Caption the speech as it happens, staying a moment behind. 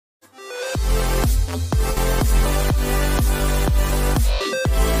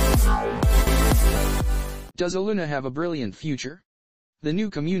Does LUNA have a brilliant future? The new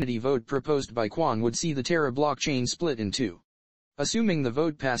community vote proposed by Kwon would see the Terra blockchain split in two. Assuming the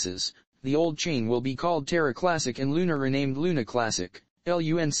vote passes, the old chain will be called Terra Classic and LUNA renamed LUNA Classic,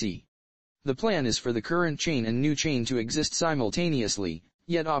 LUNC. The plan is for the current chain and new chain to exist simultaneously,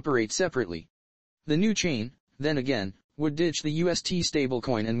 yet operate separately. The new chain, then again, would ditch the UST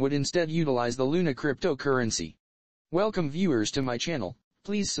stablecoin and would instead utilize the LUNA cryptocurrency. Welcome viewers to my channel.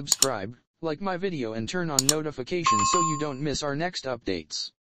 Please subscribe, like my video and turn on notifications so you don't miss our next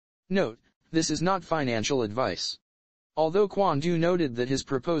updates. Note, this is not financial advice. Although Kwon Do noted that his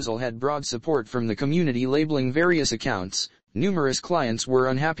proposal had broad support from the community labeling various accounts, numerous clients were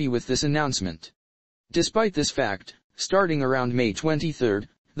unhappy with this announcement. Despite this fact, starting around May 23,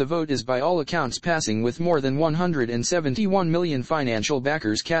 the vote is by all accounts passing with more than 171 million financial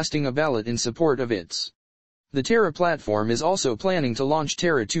backers casting a ballot in support of it. The Terra platform is also planning to launch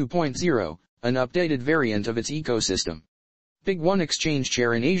Terra 2.0, an updated variant of its ecosystem. Big One exchange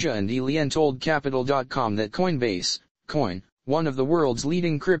chair in Asia and Lien told Capital.com that Coinbase, one of the world's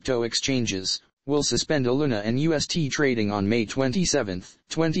leading crypto exchanges, will suspend LUNA and UST trading on May 27,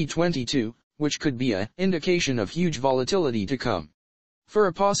 2022, which could be an indication of huge volatility to come. For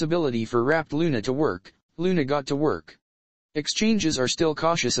a possibility for wrapped LUNA to work, LUNA got to work. Exchanges are still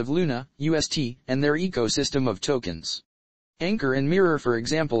cautious of LUNA, UST, and their ecosystem of tokens. Anchor and Mirror, for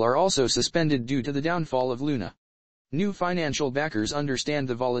example, are also suspended due to the downfall of LUNA. New financial backers understand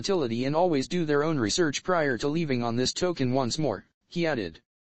the volatility and always do their own research prior to leaving on this token once more, he added.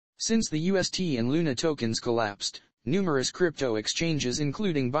 Since the UST and LUNA tokens collapsed, numerous crypto exchanges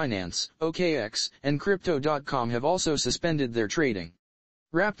including Binance, OKX, and Crypto.com have also suspended their trading.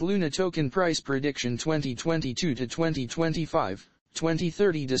 Wrapped LUNA token price prediction 2022 to 2025,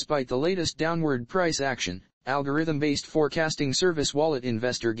 2030. Despite the latest downward price action, algorithm-based forecasting service Wallet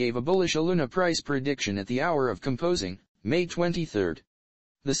Investor gave a bullish LUNA price prediction at the hour of composing, May 23.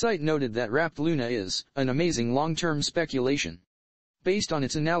 The site noted that wrapped LUNA is an amazing long-term speculation. Based on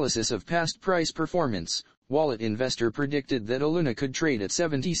its analysis of past price performance, Wallet Investor predicted that LUNA could trade at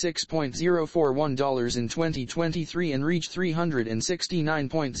 $76.041 in 2023 and reach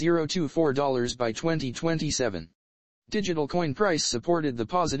 $369.024 by 2027. Digital coin price supported the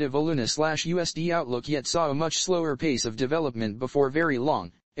positive LUNA/USD outlook yet saw a much slower pace of development before very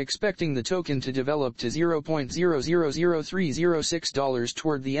long, expecting the token to develop to $0.000306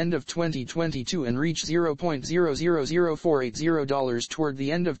 toward the end of 2022 and reach $0.000480 toward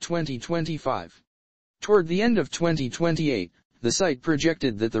the end of 2025. Toward the end of 2028, the site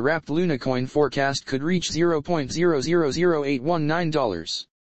projected that the wrapped LUNA coin forecast could reach $0.000819.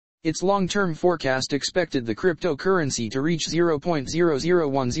 Its long-term forecast expected the cryptocurrency to reach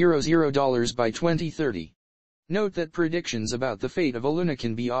 $0.00100 by 2030. Note that predictions about the fate of LUNA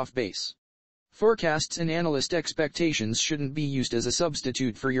can be off base. Forecasts and analyst expectations shouldn't be used as a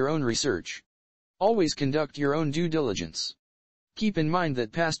substitute for your own research. Always conduct your own due diligence. Keep in mind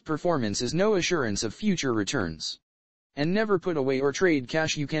that past performance is no assurance of future returns. And never put away or trade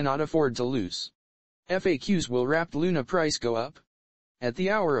cash you cannot afford to lose. FAQs: will wrapped LUNA price go up? At the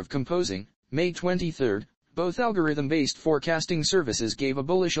hour of composing, May 23, both algorithm-based forecasting services gave a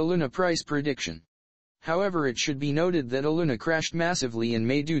bullish LUNA price prediction. However, it should be noted that LUNA crashed massively in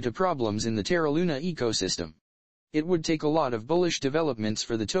May due to problems in the Terra LUNA ecosystem. It would take a lot of bullish developments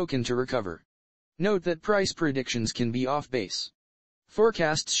for the token to recover. Note that price predictions can be off base.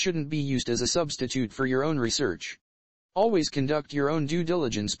 Forecasts shouldn't be used as a substitute for your own research. Always conduct your own due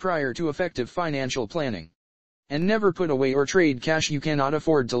diligence prior to effective financial planning. And never put away or trade cash you cannot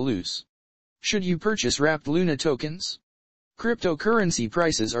afford to lose. Should you purchase wrapped LUNA tokens? Cryptocurrency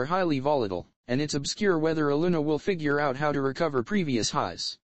prices are highly volatile, and it's obscure whether LUNA will figure out how to recover previous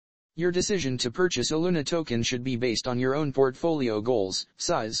highs. Your decision to purchase a LUNA token should be based on your own portfolio goals,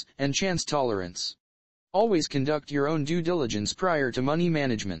 size, and chance tolerance. Always conduct your own due diligence prior to money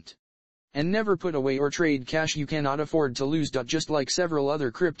management. And never put away or trade cash you cannot afford to lose. Just like several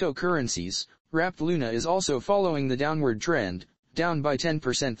other cryptocurrencies, wrapped LUNA is also following the downward trend, down by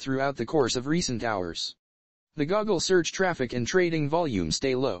 10% throughout the course of recent hours. The Google search traffic and trading volume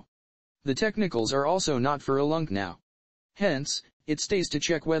stay low. The technicals are also not for a LUNC now. Hence, it stays to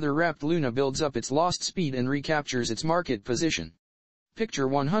check whether wrapped LUNA builds up its lost speed and recaptures its market position. Picture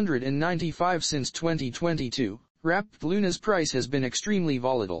 195. Since 2022, wrapped LUNA's price has been extremely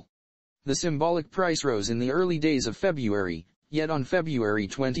volatile. The symbolic price rose in the early days of February, yet on February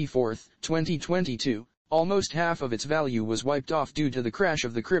 24, 2022, almost half of its value was wiped off due to the crash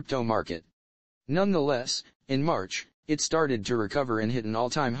of the crypto market. Nonetheless, in March, it started to recover and hit an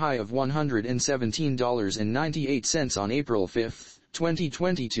all-time high of $117.98 on April 5,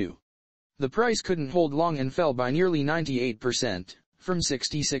 2022. The price couldn't hold long and fell by nearly 98%, from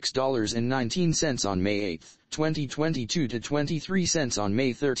 $66.19 on May 8, 2022 to 23 cents on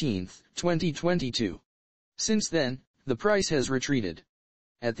May 13, 2022. Since then, the price has retreated.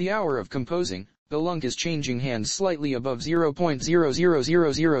 At the hour of composing, the LUNC is changing hands slightly above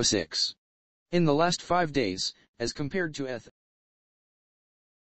 0.00006. In the last 5 days, as compared to ETH,